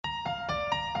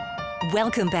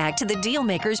Welcome back to the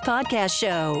Dealmakers Podcast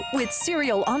Show with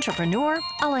serial entrepreneur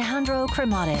Alejandro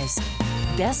Cremades,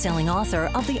 best-selling author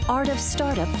of The Art of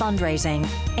Startup Fundraising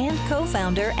and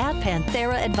co-founder at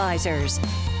Panthera Advisors.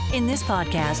 In this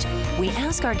podcast, we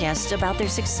ask our guests about their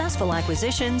successful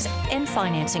acquisitions and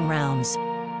financing rounds.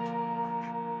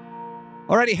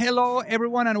 Alrighty, hello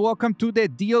everyone, and welcome to the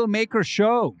Deal Maker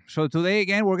Show. So today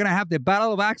again, we're gonna have the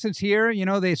battle of accents here. You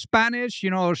know, the Spanish,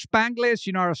 or Spanglish.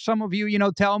 Some of you,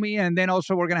 tell me, and then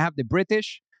also we're gonna have the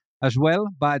British as well.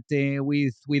 But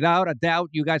without a doubt,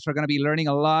 you guys are gonna be learning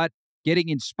a lot, getting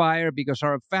inspired, because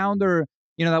our founder,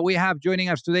 that we have joining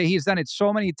us today, he's done it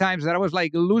so many times that I was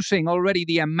like losing already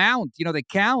the amount, the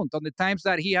count on the times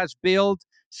that he has built,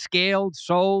 scaled,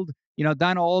 sold,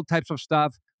 done all types of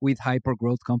stuff with hyper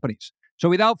growth companies. So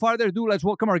without further ado, let's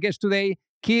welcome our guest today,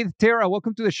 Keith Terra.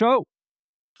 Welcome to the show.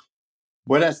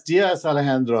 Buenos días,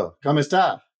 Alejandro. ¿Cómo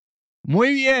está?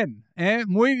 Muy bien,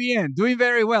 muy bien. Doing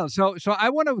very well. So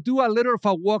I want to do a little of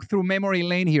a walk through memory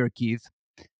lane here, Keith.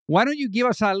 Why don't you give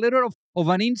us a little of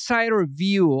an insider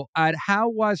view at how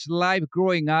was life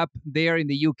growing up there in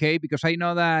the UK? Because I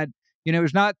know that,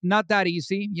 it's not that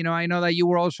easy. I know that you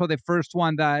were also the first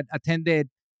one that attended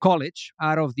college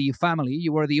out of the family.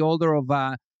 You were the older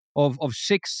of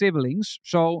six siblings.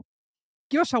 So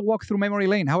give us a walk through memory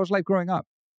lane. How was life growing up?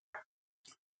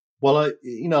 Well,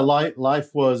 life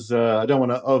was, I don't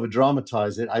want to over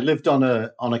dramatize it. I lived on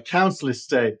a council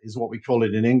estate is what we call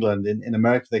it in England. In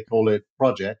America, they call it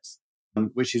projects,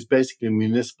 which is basically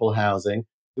municipal housing.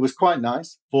 It was quite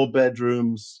nice, 4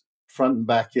 bedrooms, front and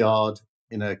backyard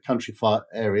in a country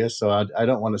area. So I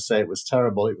don't want to say it was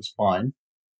terrible. It was fine.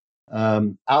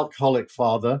 Alcoholic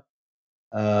father.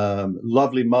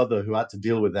 Lovely mother who had to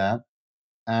deal with that,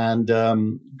 and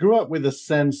grew up with a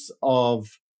sense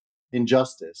of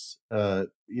injustice.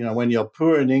 When you're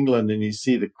poor in England and you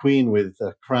see the Queen with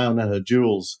a crown and her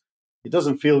jewels, it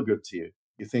doesn't feel good to you.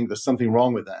 You think there's something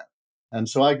wrong with that. And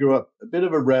so I grew up a bit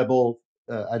of a rebel.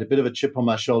 I had a bit of a chip on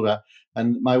my shoulder,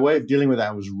 and my way of dealing with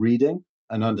that was reading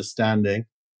and understanding.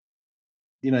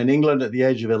 In England at the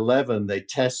age of 11, they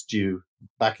test you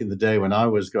back in the day when I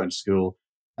was going to school.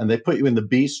 And they put you in the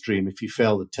B stream if you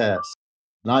fail the test.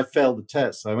 And I failed the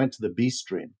test, so I went to the B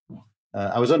stream.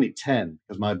 I was only 10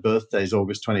 because my birthday is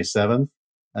August 27th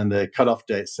and the cutoff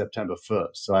date is September 1st.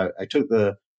 So I took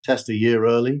the test a year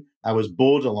early. I was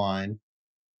borderline,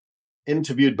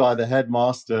 interviewed by the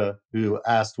headmaster who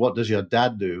asked, "What does your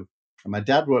dad do?" And my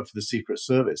dad worked for the Secret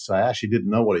Service, so I actually didn't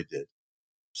know what he did.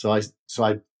 So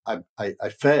I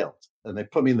failed, and they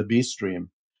put me in the B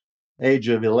stream. Age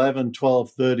of 11, 12,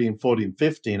 13, 14,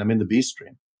 15, I'm in the B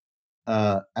stream.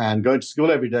 And going to school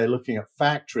every day, looking at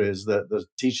factories that the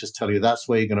teachers tell you that's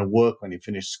where you're going to work when you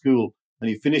finish school. And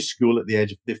you finish school at the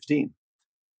age of 15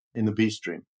 in the B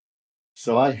stream.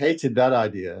 So I hated that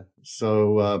idea.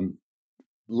 So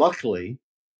luckily,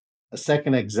 a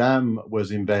second exam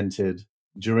was invented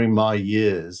during my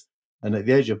years. And at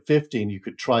the age of 15, you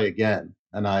could try again.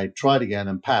 And I tried again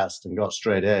and passed and got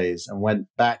straight A's and went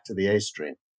back to the A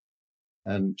stream.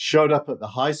 And showed up at the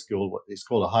high school, what is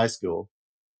called a high school.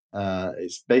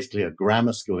 It's basically a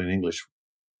grammar school in English.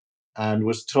 And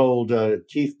was told,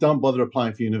 Keith, don't bother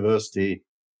applying for university.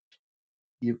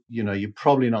 You're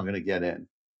probably not going to get in,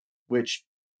 which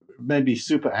made me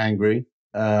super angry.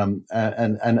 And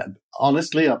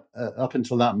honestly, up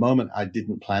until that moment, I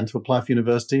didn't plan to apply for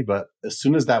university. But as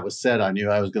soon as that was said, I knew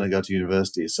I was going to go to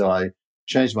university. So I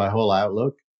changed my whole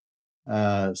outlook,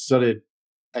 studied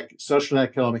social and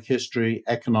economic history,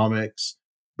 economics,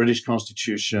 British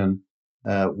Constitution.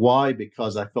 Why?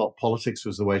 Because I thought politics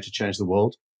was the way to change the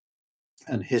world.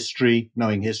 And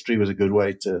knowing history was a good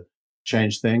way to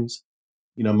change things.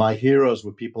 My heroes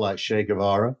were people like Che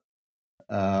Guevara,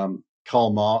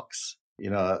 Karl Marx,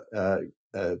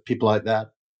 people like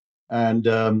that.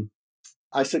 And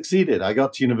I succeeded. I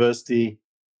got to university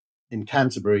in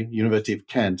Canterbury, University of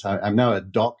Kent. I'm now a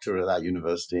doctor at that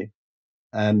university.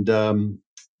 And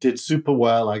did super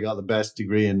well. I got the best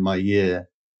degree in my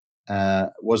year.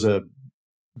 Was a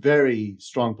very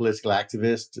strong political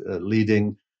activist,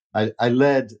 leading. I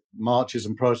led marches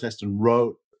and protests and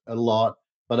wrote a lot.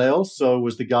 But I also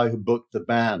was the guy who booked the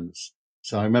bands.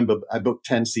 So I remember I booked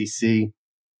 10cc,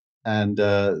 and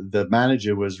the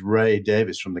manager was Ray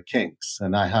Davies from the Kinks,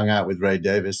 and I hung out with Ray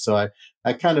Davies. So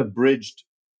I kind of bridged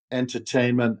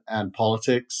entertainment and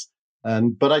politics,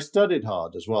 but I studied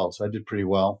hard as well, so I did pretty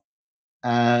well.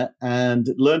 And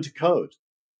learned to code.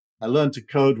 I learned to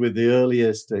code with the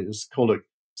earliest, it was called a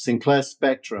Sinclair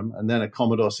Spectrum, and then a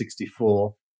Commodore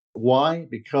 64. Why?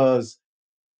 Because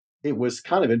it was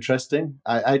kind of interesting.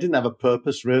 I didn't have a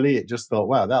purpose, really. It just thought,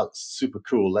 wow, that's super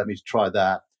cool. Let me try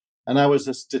that. And I was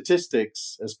a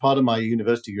statistics, as part of my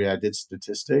university degree, I did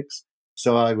statistics.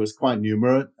 So I was quite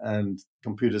numerate, and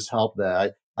computers helped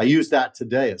there. I use that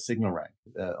today at SignalRank.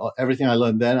 Everything I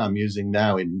learned then, I'm using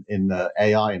now in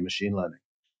AI and machine learning.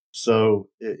 So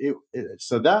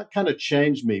so that kind of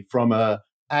changed me from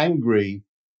angry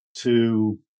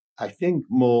to, I think,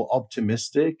 more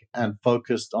optimistic and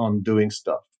focused on doing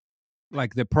stuff.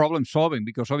 Like the problem solving,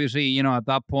 because obviously, at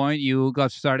that point you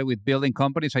got started with building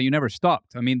companies and you never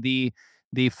stopped. I mean,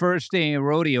 the first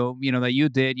rodeo, that you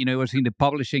did, it was in the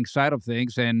publishing side of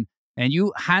things, and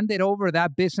you handed over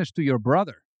that business to your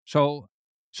brother. So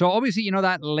obviously,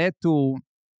 that led to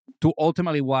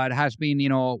ultimately what has been,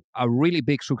 a really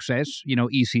big success,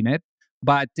 EasyNet.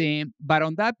 But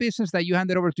on that business that you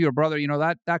handed over to your brother,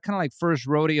 that kind of like first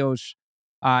rodeos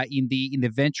in the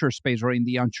venture space or in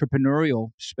the entrepreneurial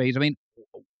space. I mean,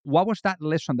 what was that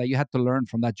lesson that you had to learn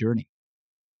from that journey?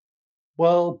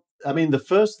 Well, I mean, the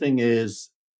first thing is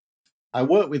I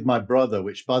work with my brother,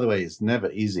 which, by the way, is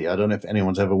never easy. I don't know if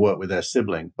anyone's ever worked with their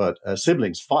sibling, but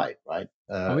siblings fight, right?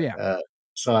 Oh yeah.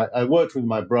 So I worked with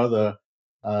my brother.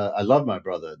 I love my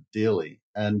brother dearly.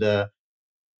 And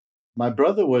my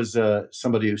brother was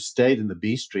somebody who stayed in the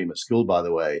B stream at school, by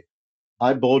the way.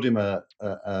 I bought him a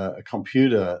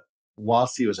computer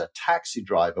whilst he was a taxi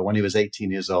driver when he was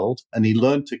 18 years old, and he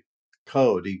learned to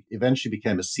code. He eventually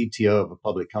became a CTO of a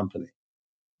public company.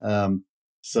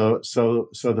 So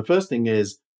the first thing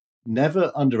is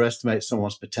never underestimate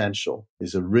someone's potential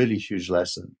is a really huge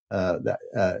lesson.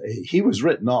 He was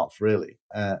written off really,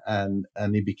 and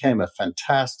he became a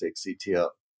fantastic CTO.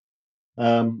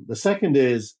 The second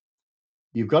is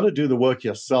you've got to do the work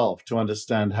yourself to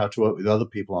understand how to work with other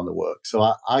people on the work.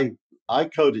 So I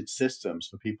coded systems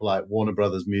for people like Warner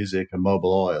Brothers Music and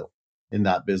Mobil Oil in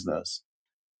that business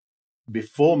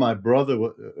before my brother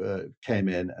came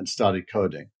in and started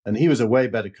coding. And he was a way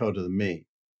better coder than me.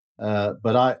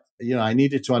 But I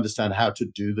needed to understand how to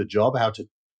do the job,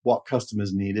 what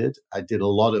customers needed. I did a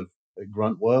lot of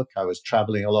grunt work. I was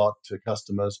traveling a lot to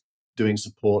customers, doing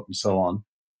support and so on.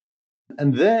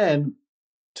 And then,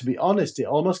 to be honest, it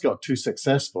almost got too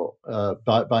successful.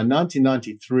 By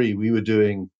 1993, we were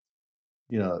doing,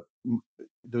 there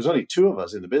was only two of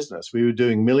us in the business. We were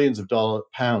doing millions of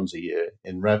pounds a year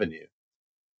in revenue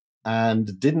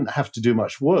and didn't have to do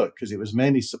much work because it was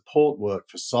mainly support work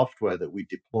for software that we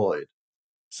deployed.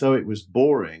 So it was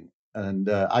boring, and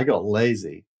I got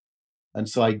lazy. And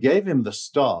so I gave him the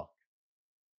stock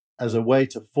as a way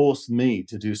to force me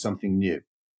to do something new.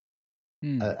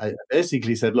 I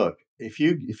basically said, look, if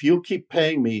you'll keep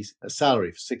paying me a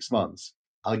salary for 6 months,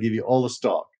 I'll give you all the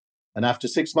stock. And after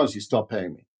 6 months, you stop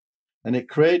paying me. And it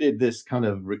created this kind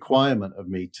of requirement of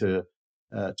me to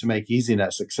make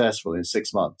EasyNet successful in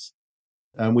 6 months.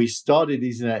 And we started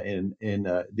EasyNet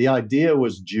in the idea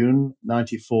was June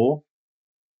 94,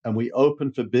 and we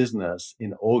opened for business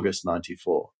in August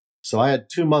 94. So I had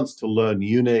 2 months to learn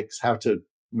Unix, how to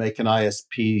make an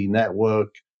ISP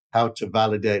network, how to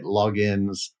validate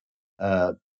logins,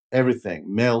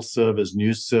 everything, mail servers,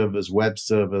 news servers, web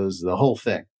servers, the whole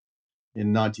thing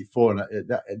in 94. And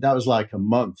that was like a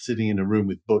month sitting in a room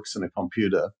with books and a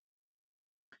computer.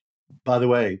 By the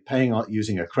way, paying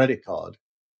using a credit card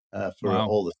for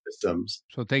all the systems.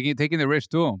 So taking the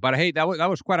risk too. But hey, that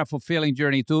was quite a fulfilling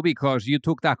journey too, because you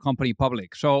took that company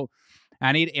public. So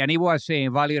and it was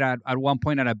valued at one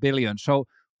point at $1 billion. So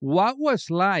what was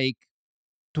like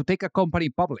to take a company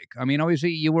public? I mean,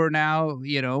 obviously you were now,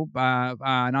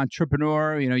 an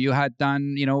entrepreneur, you had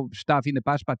done, stuff in the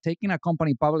past, but taking a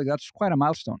company public, that's quite a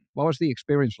milestone. What was the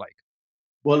experience like?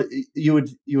 Well, you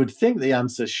would think the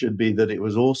answer should be that it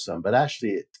was awesome, but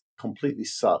actually it completely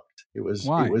sucked.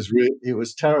 Why? It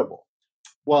was terrible.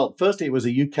 Well, firstly, it was a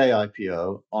UK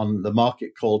IPO on the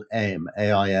market called AIM,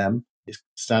 AIM. It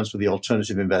stands for the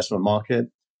Alternative Investment Market.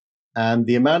 And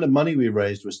the amount of money we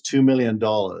raised was $2 million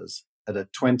at a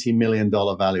 $20 million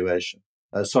valuation.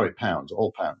 Pounds,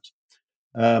 all pounds.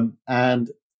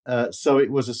 So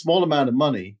it was a small amount of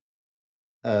money,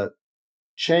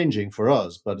 changing for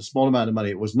us, but a small amount of money.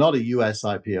 It was not a US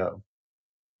IPO.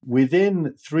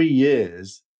 Within 3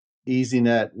 years,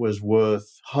 EasyNet was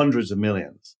worth hundreds of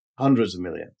millions.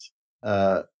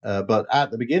 But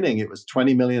at the beginning, it was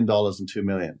 $20 million and $2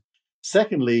 million.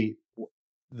 Secondly,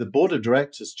 the board of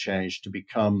directors changed to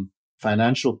become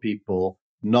financial people,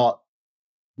 not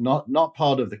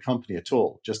part of the company at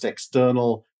all, just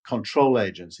external control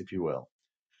agents, if you will.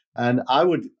 And I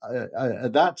would,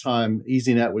 at that time,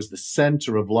 EasyNet was the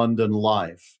center of London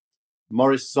life.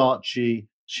 Maurice Sarchi,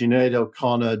 Sinead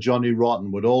O'Connor, Johnny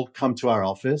Rotten would all come to our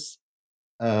office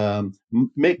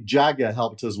Mick Jagger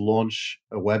helped us launch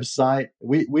a website.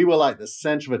 We were like the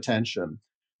center of attention.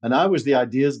 And I was the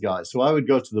ideas guy. So I would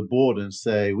go to the board and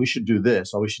say, we should do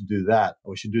this, or we should do that,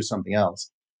 or we should do something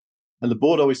else. And the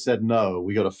board always said, no,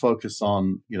 we got to focus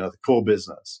on, the core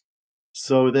business.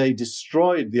 So they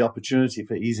destroyed the opportunity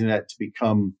for EasyNet to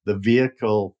become the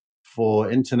vehicle for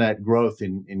internet growth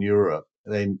in Europe.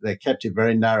 They kept it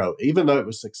very narrow, even though it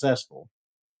was successful.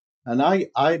 And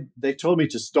they told me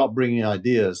to stop bringing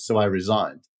ideas, so I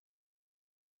resigned.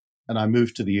 And I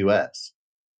moved to the US.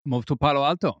 Moved to Palo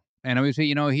Alto. And obviously,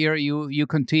 here you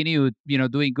continue,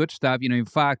 doing good stuff. In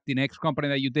fact, the next company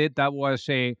that you did, that was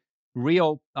a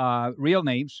real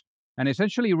names. And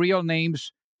essentially real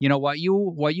names,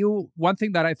 one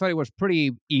thing that I thought it was pretty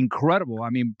incredible,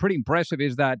 pretty impressive,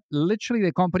 is that literally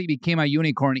the company became a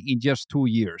unicorn in just 2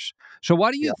 years. So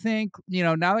what do you think,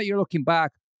 now that you're looking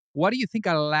back, what do you think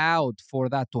allowed for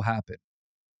that to happen?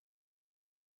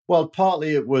 Well,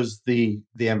 partly it was the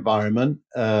environment.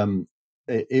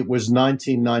 It was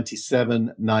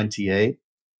 1997, 98,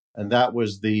 and that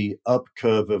was the up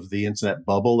curve of the internet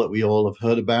bubble that we all have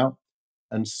heard about.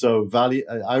 And so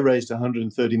I raised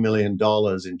 $130 million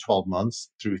in 12 months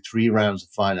through 3 rounds of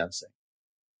financing.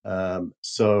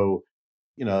 So,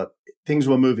 things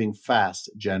were moving fast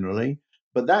generally,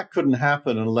 but that couldn't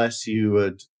happen unless you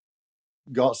had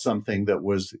got something that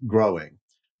was growing.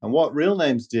 And what Real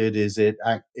Names did is it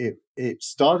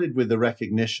started with the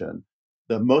recognition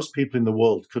that most people in the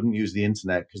world couldn't use the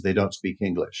internet because they don't speak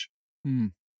English.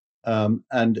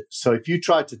 And so if you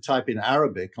tried to type in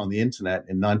Arabic on the internet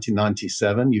in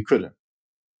 1997, you couldn't.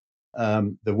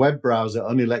 The web browser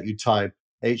only let you type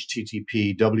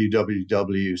HTTP,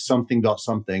 www,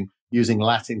 something using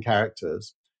Latin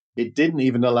characters. It didn't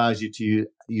even allow you to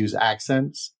use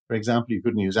accents. For example, you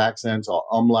couldn't use accents or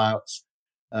umlauts.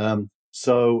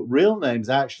 So Real Names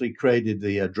actually created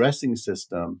the addressing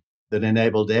system that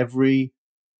enabled every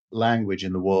language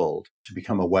in the world to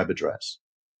become a web address.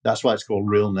 That's why it's called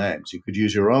Real Names. You could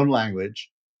use your own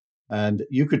language, and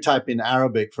you could type in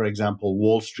Arabic, for example,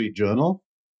 Wall Street Journal,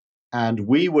 and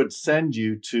we would send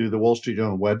you to the Wall Street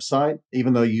Journal website,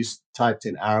 even though you typed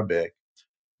in Arabic.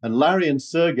 And Larry and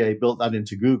Sergey built that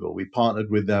into Google. We partnered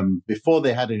with them before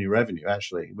they had any revenue,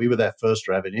 actually. We were their first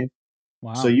revenue.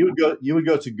 Wow. So you would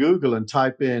go to Google and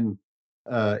type in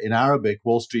Arabic,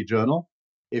 Wall Street Journal.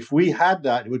 If we had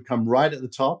that, it would come right at the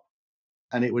top,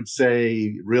 and it would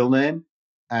say Real Name,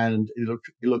 and it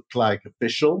looked like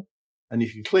official. And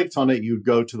if you clicked on it, you'd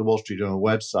go to the Wall Street Journal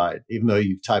website, even though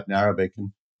you typed in Arabic.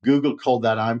 And Google called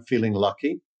that "I'm feeling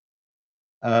lucky."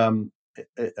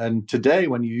 And today,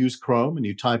 when you use Chrome and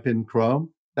you type in Chrome,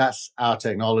 that's our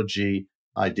technology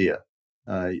idea.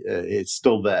 It's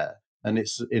still there. And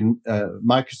it's in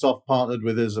Microsoft partnered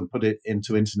with us and put it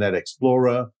into Internet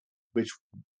Explorer, which,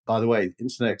 by the way,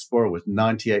 Internet Explorer was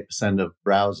 98% of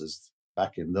browsers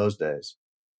back in those days.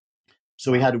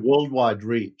 So we had worldwide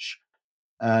reach.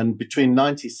 And between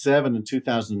 97 and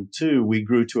 2002, we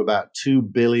grew to about 2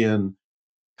 billion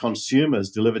consumers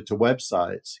delivered to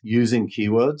websites using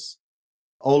keywords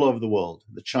all over the world.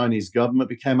 The Chinese government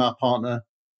became our partner,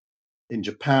 in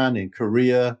Japan, in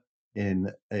Korea,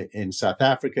 in South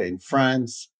Africa, in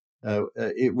France.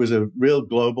 It was a real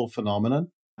global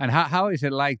phenomenon. And how is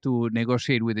it like to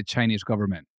negotiate with the Chinese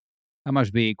government? That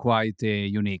must be quite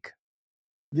unique.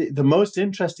 The most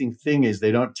interesting thing is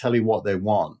they don't tell you what they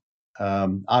want.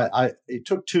 It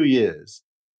took 2 years,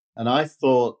 and I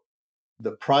thought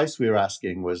the price we were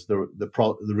asking was the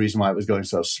reason why it was going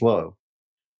so slow.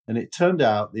 And it turned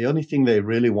out the only thing they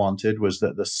really wanted was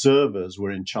that the servers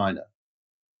were in China,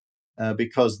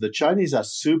 because the Chinese are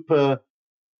super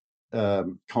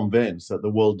convinced that the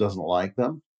world doesn't like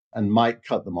them and might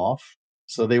cut them off.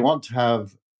 So they want to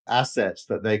have assets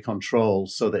that they control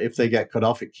so that if they get cut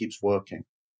off, it keeps working.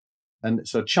 And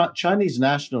so Chinese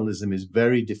nationalism is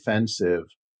very defensive.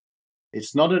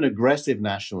 It's not an aggressive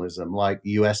nationalism like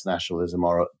US nationalism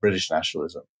or British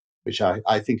nationalism, which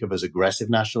I think of as aggressive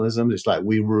nationalism. It's like,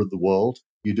 we rule the world,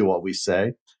 you do what we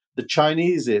say. The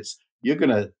Chinese, it's, you're going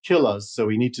to kill us, so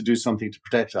we need to do something to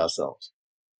protect ourselves.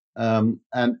 And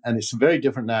it's a very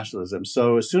different nationalism.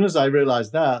 So as soon as I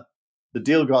realized that, the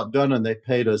deal got done and they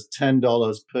paid us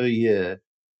 $10 per year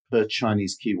per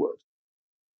Chinese keyword.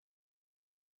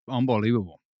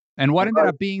 Unbelievable. And what ended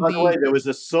up being by the way, there was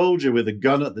a soldier with a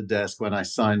gun at the desk when I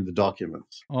signed the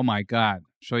documents. Oh my God!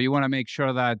 So you want to make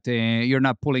sure that you're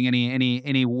not pulling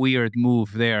any weird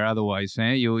move there, otherwise,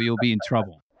 you'll be in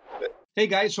trouble. Hey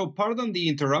guys, so pardon the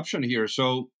interruption here.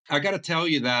 So I got to tell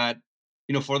you that,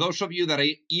 for those of you that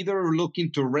are either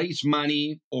looking to raise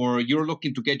money or you're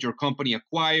looking to get your company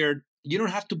acquired, you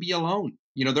don't have to be alone.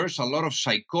 There's a lot of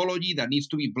psychology that needs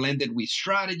to be blended with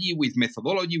strategy, with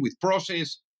methodology, with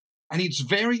process. And it's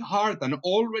very hard. And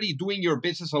already doing your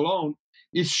business alone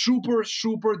is super,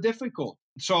 super difficult.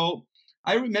 So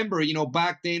I remember,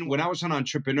 back then when I was an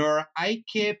entrepreneur, I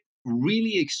kept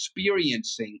really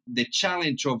experiencing the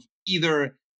challenge of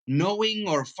either knowing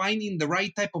or finding the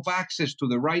right type of access to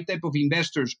the right type of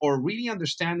investors, or really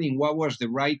understanding what was the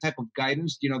right type of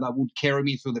guidance, that would carry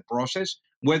me through the process,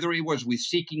 whether it was with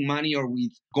seeking money or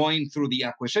with going through the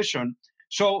acquisition.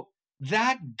 So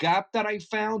that gap that I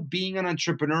found being an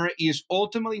entrepreneur is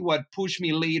ultimately what pushed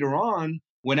me later on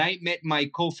when I met my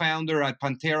co-founder at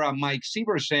Pantera, Mike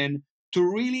Severson, to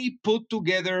really put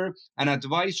together an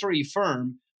advisory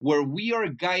firm where we are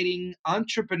guiding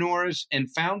entrepreneurs and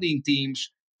founding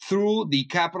teams through the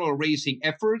capital raising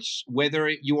efforts, whether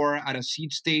you are at a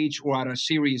seed stage or at a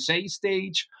Series A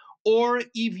stage, or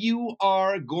if you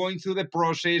are going through the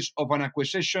process of an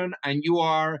acquisition and you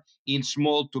are in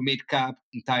small to mid cap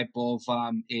type of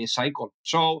a cycle.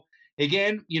 So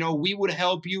again, we would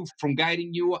help you from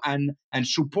guiding you and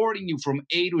supporting you from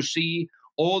A to C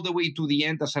all the way to the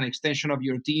end as an extension of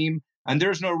your team. And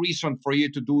there's no reason for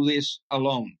you to do this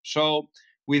alone. So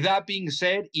with that being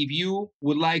said, if you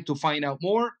would like to find out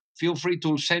more, feel free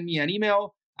to send me an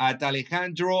email at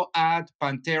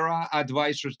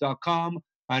alejandro@panteraadvisors.com,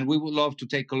 and we would love to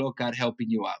take a look at helping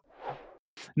you out.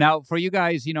 Now, for you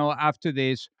guys, after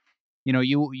this,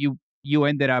 you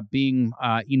ended up being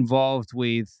involved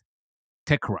with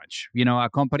TechCrunch, a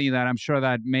company that I'm sure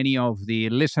that many of the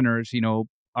listeners,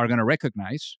 are going to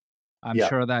recognize. I'm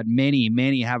sure that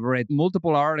many have read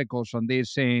multiple articles on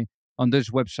this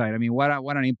website. I mean, what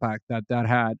an impact that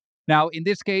had. Now, in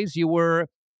this case, you were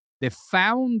the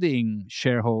founding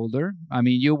shareholder. I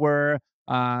mean, you were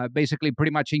basically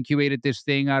pretty much incubated this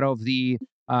thing out of the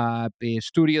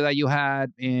studio that you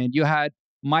had, and you had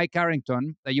Mike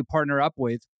Arrington that you partner up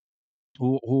with,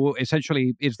 who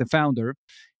essentially is the founder,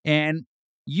 and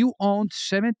you owned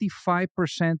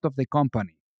 75% of the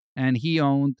company, and he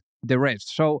owned the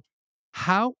rest. So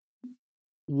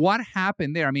what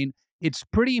happened there? I mean, it's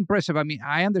pretty impressive. I mean,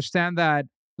 I understand that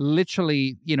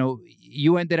literally,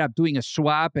 you ended up doing a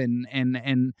swap and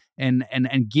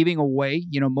giving away,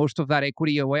 most of that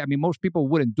equity away. I mean, most people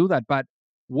wouldn't do that, but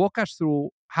walk us through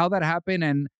how that happened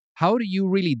and how do you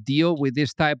really deal with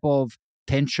this type of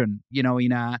tension,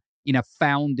 in a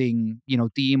founding,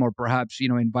 team or perhaps,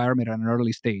 environment at an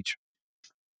early stage?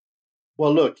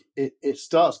 Well, look, it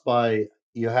starts by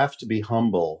you have to be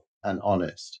humble and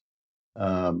honest.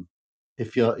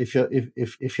 If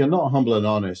you're not humble and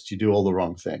honest, you do all the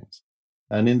wrong things.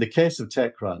 And in the case of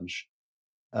TechCrunch,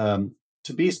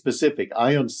 to be specific,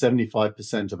 I own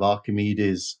 75% of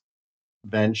Archimedes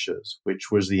Ventures, which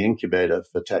was the incubator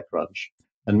for TechCrunch.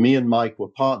 And me and Mike were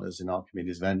partners in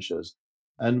Archimedes Ventures.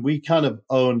 And we kind of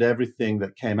owned everything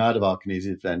that came out of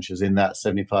Archimedes Ventures in that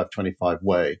 75-25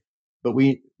 way.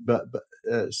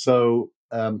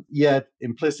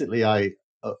 Implicitly, I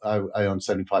own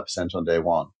 75% on day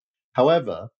one.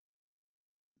 However,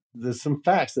 there's some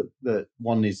facts that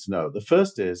one needs to know. The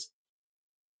first is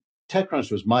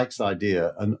TechCrunch was Mike's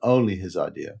idea and only his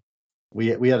idea. We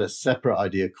had a separate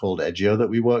idea called Edgio that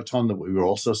we worked on that we were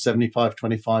also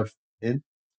 75-25 in.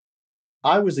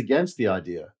 I was against the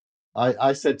idea.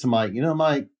 I said to Mike,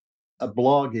 Mike, a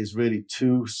blog is really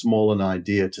too small an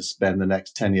idea to spend the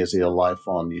next 10 years of your life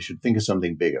on. You should think of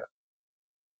something bigger.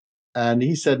 And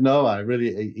he said, no,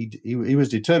 he was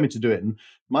determined to do it. And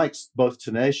Mike's both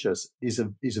tenacious. He's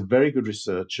a very good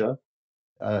researcher.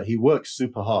 He works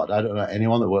super hard. I don't know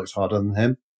anyone that works harder than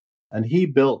him. And he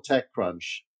built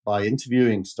TechCrunch by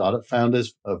interviewing startup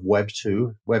founders of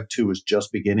Web2. Web2 was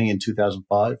just beginning in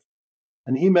 2005.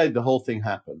 And he made the whole thing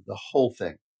happen, the whole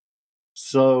thing.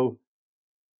 So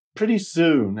pretty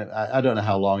soon, I don't know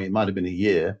how long, it might have been a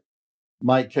year,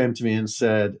 Mike came to me and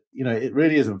said, it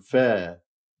really isn't fair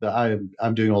that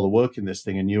I'm doing all the work in this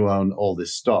thing and you own all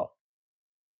this stock.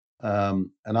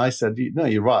 And I said, no,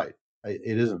 you're right.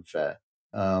 It isn't fair.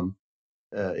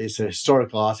 It's a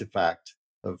historical artifact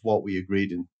of what we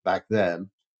agreed in back then.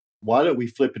 Why don't we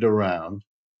flip it around?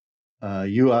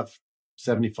 You have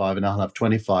 75 and I'll have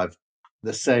 25,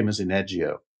 the same as in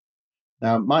Edgio.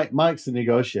 Now, Mike's a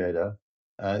negotiator.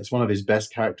 It's one of his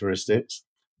best characteristics.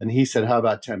 And he said, how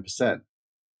about 10%?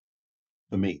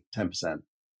 For me, 10%.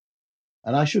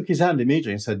 And I shook his hand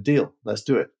immediately and said, deal, let's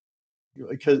do it.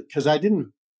 Because I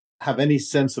didn't have any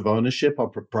sense of ownership or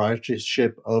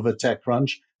proprietorship over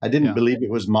TechCrunch. I didn't believe it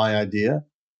was my idea.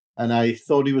 And I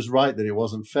thought he was right that it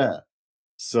wasn't fair.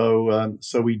 So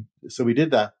we did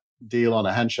that deal on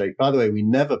a handshake. By the way, we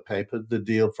never papered the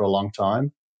deal for a long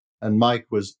time. And Mike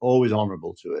was always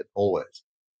honorable to it, always.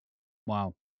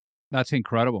 Wow. That's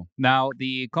incredible. Now,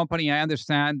 the company, I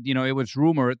understand, it was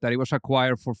rumored that it was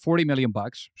acquired for $40 million.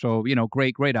 So,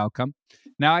 great outcome.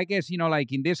 Now, I guess,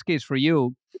 like in this case for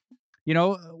you,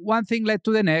 one thing led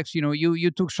to the next.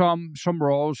 You took some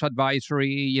roles,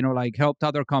 advisory, like helped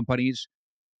other companies.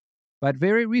 But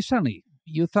very recently,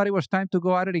 you thought it was time to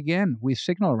go at it again with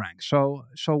SignalRank. So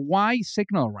why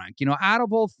SignalRank? Out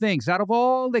of all things, out of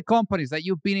all the companies that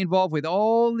you've been involved with,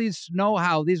 all this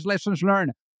know-how, these lessons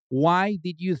learned, why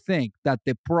did you think that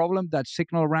the problem that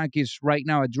SignalRank is right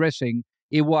now addressing,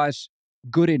 it was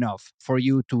good enough for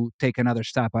you to take another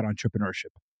stab at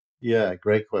entrepreneurship? Yeah,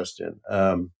 great question.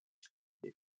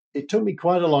 It took me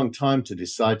quite a long time to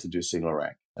decide to do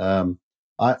SignalRank.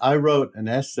 I wrote an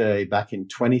essay back in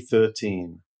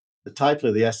 2013. The title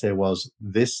of the essay was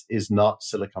 "This is Not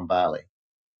Silicon Valley."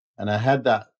 And I had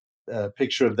that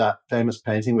picture of that famous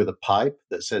painting with a pipe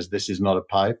that says, "This is not a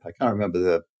pipe." I can't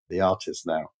remember the artist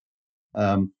now.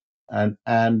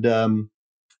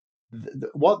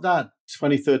 What that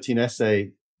 2013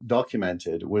 essay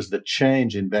documented was the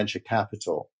change in venture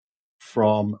capital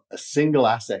from a single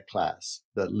asset class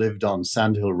that lived on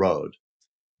Sand Hill Road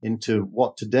into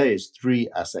what today is 3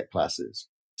 asset classes: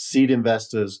 seed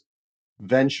investors,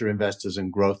 venture investors,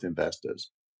 and growth investors.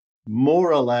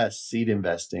 More or less, seed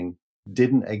investing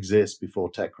didn't exist before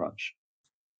TechCrunch.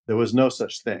 There was no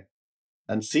such thing.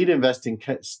 And seed investing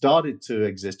started to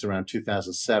exist around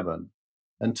 2007.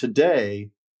 And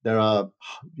today, there are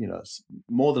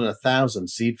more than 1,000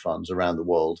 seed funds around the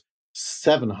world,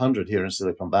 700 here in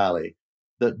Silicon Valley,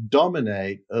 that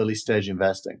dominate early stage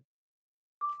investing.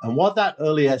 And what that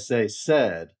early essay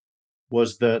said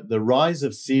was that the rise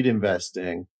of seed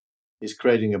investing is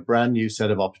creating a brand new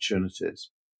set of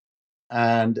opportunities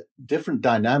and different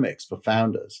dynamics for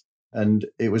founders. And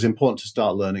it was important to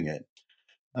start learning it.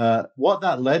 What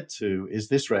that led to is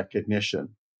this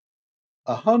recognition.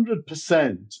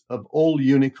 100% of all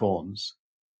unicorns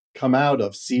come out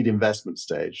of seed investment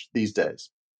stage these days.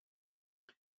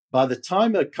 By the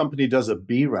time a company does a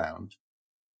B round,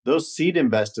 those seed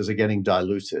investors are getting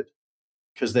diluted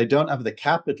because they don't have the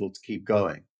capital to keep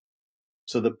going.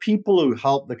 So the people who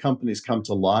help the companies come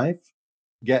to life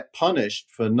get punished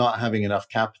for not having enough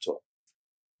capital.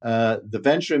 The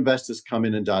venture investors come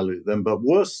in and dilute them, but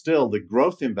worse still, the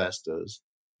growth investors,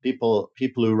 people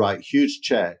who write huge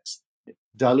checks,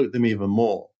 dilute them even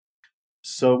more.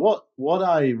 So what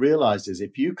I realized is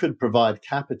if you could provide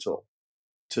capital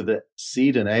to the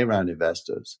seed and A round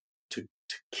investors to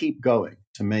keep going,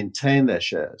 to maintain their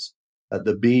shares at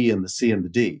the B and the C and the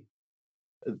D,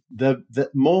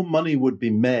 the more money would be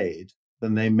made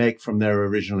than they make from their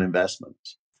original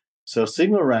investments. So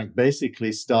SignalRank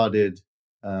basically started,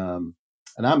 and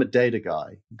I'm a data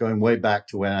guy, going way back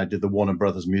to when I did the Warner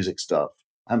Brothers music stuff.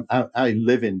 I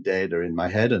live in data in my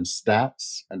head and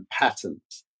stats and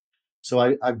patterns. So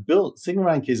I built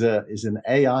SignalRank is an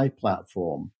AI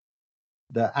platform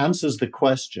that answers the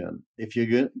question: if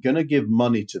you're going to give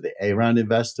money to the A round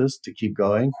investors to keep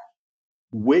going,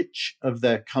 which of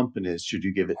their companies should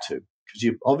you give it to?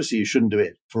 Because you shouldn't do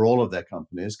it for all of their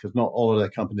companies, because not all of their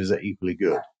companies are equally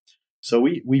good. So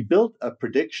we built a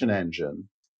prediction engine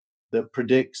that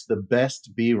predicts the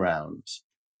best B rounds.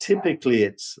 Typically,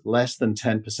 it's less than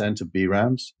 10% of B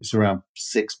rounds. It's around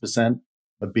 6%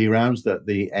 of B rounds that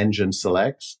the engine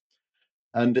selects.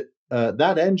 And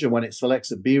that engine, when it selects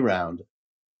a B round,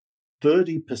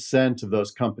 30% of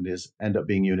those companies end up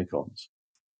being unicorns,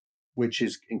 which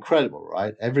is incredible,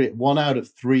 right? Every 1 out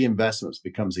of 3 investments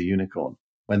becomes a unicorn.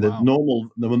 When the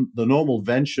normal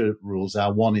venture rules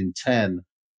are 1 in 10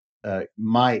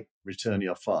 might return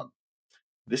your fund.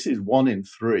 This is 1 in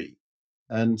 3.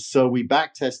 And so we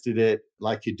back tested it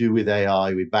like you do with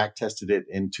AI. We back tested it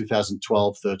in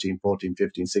 2012, 13, 14,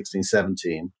 15, 16,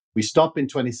 17. We stopped in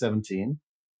 2017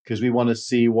 because we want to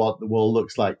see what the world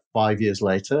looks like 5 years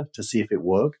later to see if it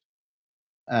worked.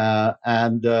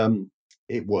 And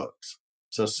it works.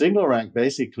 So SignalRank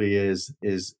basically is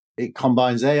it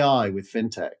combines AI with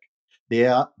fintech.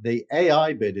 The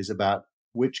AI bit is about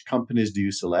which companies do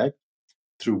you select,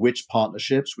 through which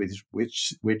partnerships with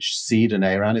which seed and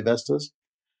A round investors,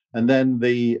 and then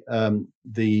the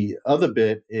other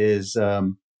bit is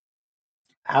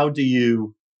how do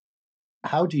you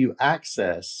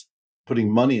access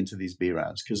putting money into these B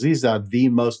rounds, because these are the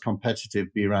most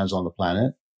competitive B rounds on the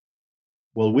planet.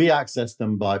 Well, we access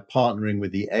them by partnering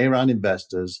with the A round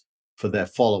investors for their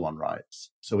follow-on rights.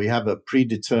 So we have a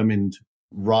predetermined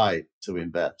right to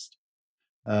invest.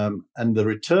 And the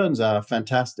returns are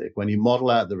fantastic. When you model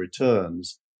out the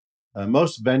returns,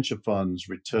 most venture funds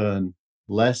return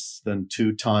less than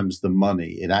 2 times the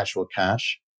money in actual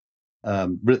cash.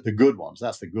 The good ones,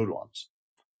 that's the good ones.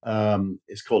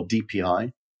 It's called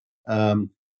DPI.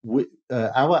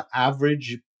 Our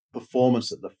average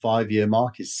performance at the 5-year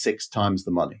mark is 6 times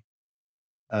the money.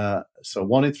 So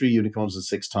 1 in 3 unicorns is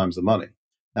 6 times the money.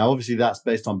 Now, obviously, that's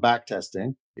based on back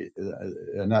testing.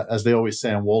 And as they always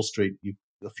say on Wall Street,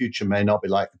 the future may not be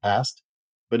like the past,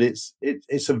 but it's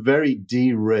a very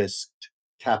de-risked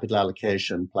capital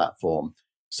allocation platform.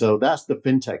 So that's the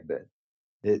fintech bit.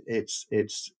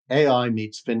 It's AI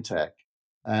meets fintech.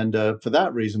 And for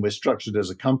that reason, we're structured as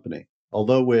a company.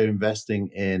 Although we're investing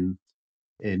in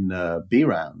B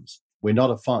rounds, we're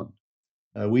not a fund.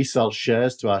 We sell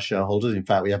shares to our shareholders. In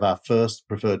fact, we have our first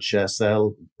preferred share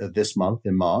sale this month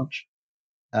in March,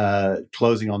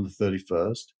 closing on the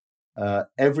 31st.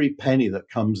 Every penny that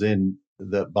comes in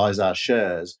that buys our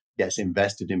shares gets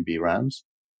invested in B rounds,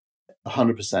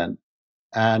 100%.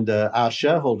 And our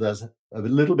shareholders, a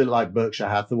little bit like Berkshire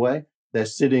Hathaway, they're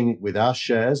sitting with our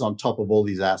shares on top of all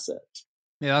these assets.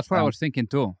 Yeah, that's what I was thinking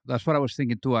too. A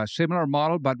similar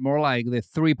model, but more like the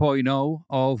 3.0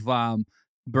 of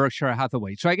Berkshire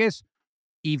Hathaway. So I guess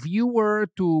if you were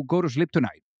to go to sleep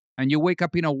tonight and you wake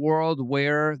up in a world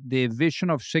where the vision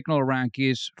of Signal Rank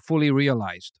is fully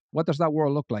realized, what does that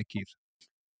world look like, Keith?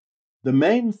 The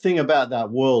main thing about that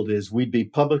world is we'd be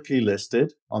publicly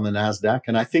listed on the NASDAQ,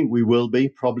 and I think we will be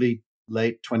probably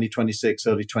late 2026,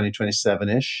 early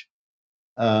 2027-ish.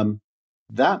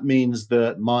 That means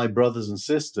that my brothers and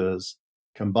sisters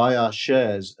can buy our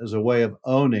shares as a way of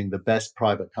owning the best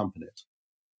private companies.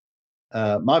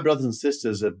 My brothers and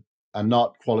sisters are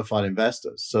not qualified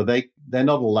investors, so they're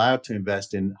not allowed to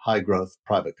invest in high-growth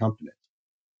private companies.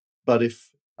 But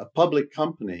if a public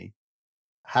company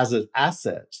has as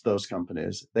assets, those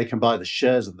companies, they can buy the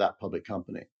shares of that public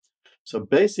company. So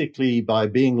basically, by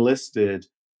being listed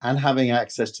and having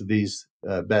access to these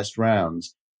best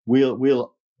rounds, we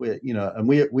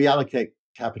allocate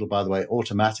capital, by the way,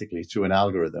 automatically through an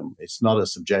algorithm. It's not a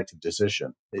subjective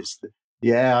decision. It's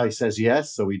the AI says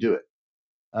yes, so we do it.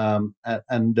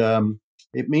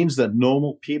 It means that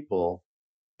normal people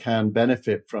can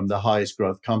benefit from the highest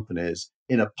growth companies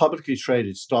in a publicly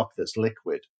traded stock that's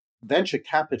liquid. Venture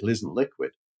capital isn't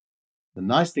liquid. The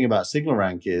nice thing about Signal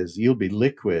Rank is you'll be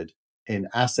liquid in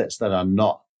assets that are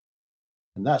not.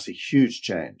 And that's a huge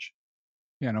change.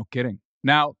 Yeah, no kidding.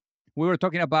 Now, we were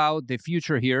talking about the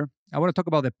future here. I want to talk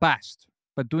about the past,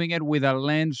 but doing it with a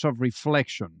lens of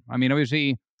reflection. I mean,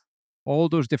 obviously, all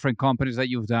those different companies that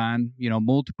you've done,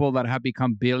 multiple that have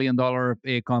become billion-dollar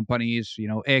companies,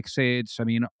 exits, I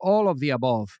mean, all of the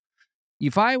above.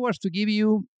 If I was to give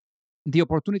you the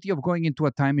opportunity of going into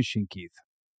a time machine, Keith,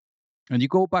 and you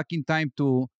go back in time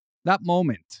to that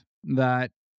moment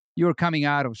that you were coming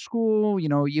out of school,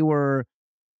 you were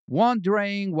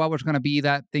wondering what was going to be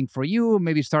that thing for you,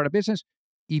 maybe start a business.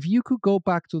 If you could go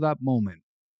back to that moment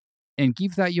and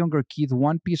give that younger Keith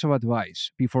one piece of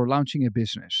advice before launching a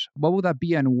business, what would that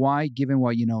be and why, given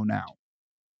what you know now?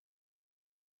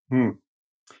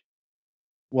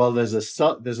 Well, there's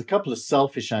a couple of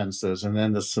selfish answers, and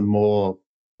then there's some more,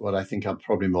 what I think are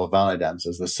probably more valid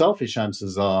answers. The selfish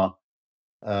answers are,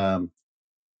 don't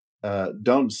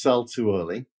sell too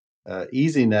early.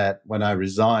 EasyNet, when I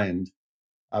resigned,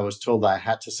 I was told that I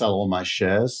had to sell all my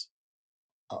shares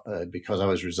because I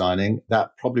was resigning.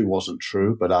 That probably wasn't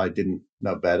true, but I didn't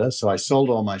know better. So I sold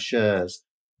all my shares.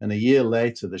 And a year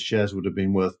later, the shares would have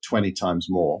been worth 20 times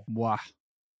more. Wow.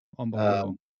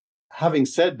 Unbelievable. Having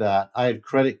said that, I had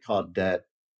credit card debt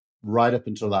right up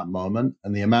until that moment.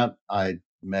 And the amount I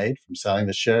made from selling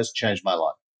the shares changed my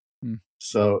life.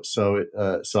 So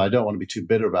I don't want to be too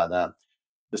bitter about that.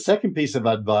 The second piece of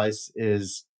advice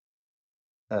is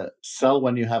sell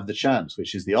when you have the chance,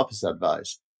 which is the opposite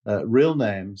advice. Real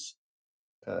names,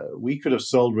 we could have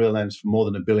sold Real Names for more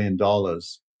than $1 billion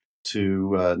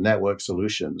to Network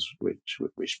Solutions,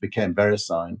 which became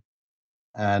VeriSign.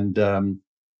 And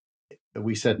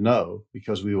we said no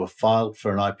because we were filed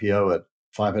for an IPO at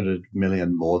 500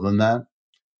 million more than that.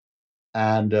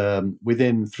 And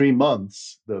within 3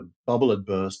 months, the bubble had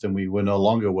burst and we were no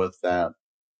longer worth that,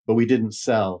 but we didn't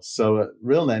sell. So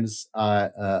Real Names,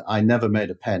 I never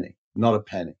made a penny, not a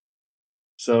penny.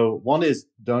 So one is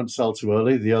don't sell too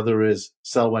early. The other is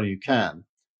sell when you can.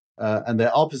 And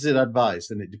they're opposite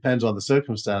advice, and it depends on the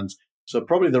circumstance. So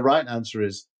probably the right answer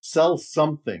is sell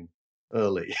something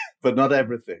early, but not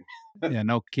everything. Yeah,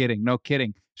 no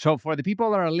kidding. So for the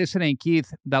people that are listening,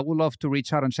 Keith, that would love to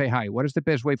reach out and say hi, what is the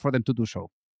best way for them to do so?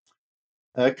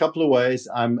 A couple of ways.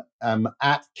 I'm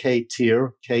at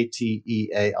Kteare,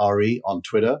 Kteare on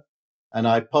Twitter. And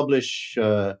I publish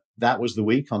That Was the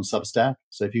Week on Substack.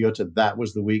 So if you go to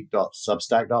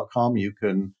thatwastheweek.substack.com, you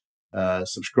can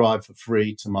subscribe for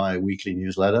free to my weekly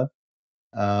newsletter.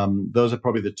 Those are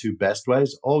probably the two best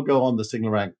ways. Or go on the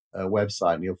SignalRank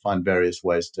website and you'll find various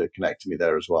ways to connect to me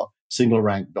there as well.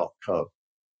 signalrank.co.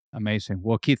 Amazing.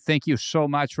 Well, Keith, thank you so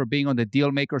much for being on the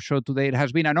Dealmaker Show today. It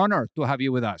has been an honor to have you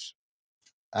with us.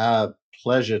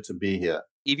 Pleasure to be here.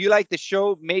 If you like the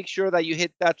show, make sure that you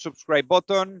hit that subscribe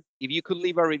button. If you could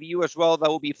leave a review as well, that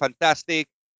would be fantastic.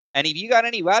 And if you got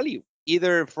any value,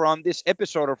 either from this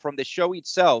episode or from the show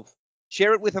itself,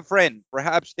 share it with a friend.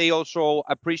 Perhaps they also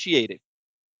appreciate it.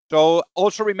 So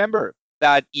also remember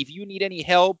that if you need any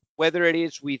help, whether it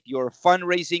is with your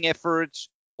fundraising efforts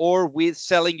or with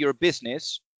selling your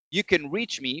business, you can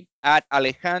reach me at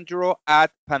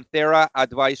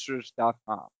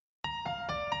alejandro@pantheraadvisors.com.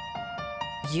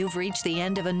 You've reached the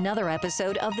end of another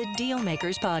episode of the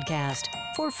Dealmakers Podcast.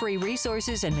 For free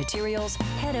resources and materials,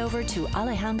 head over to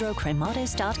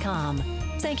alejandrocremades.com.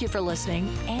 Thank you for listening,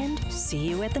 and see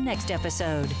you at the next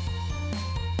episode.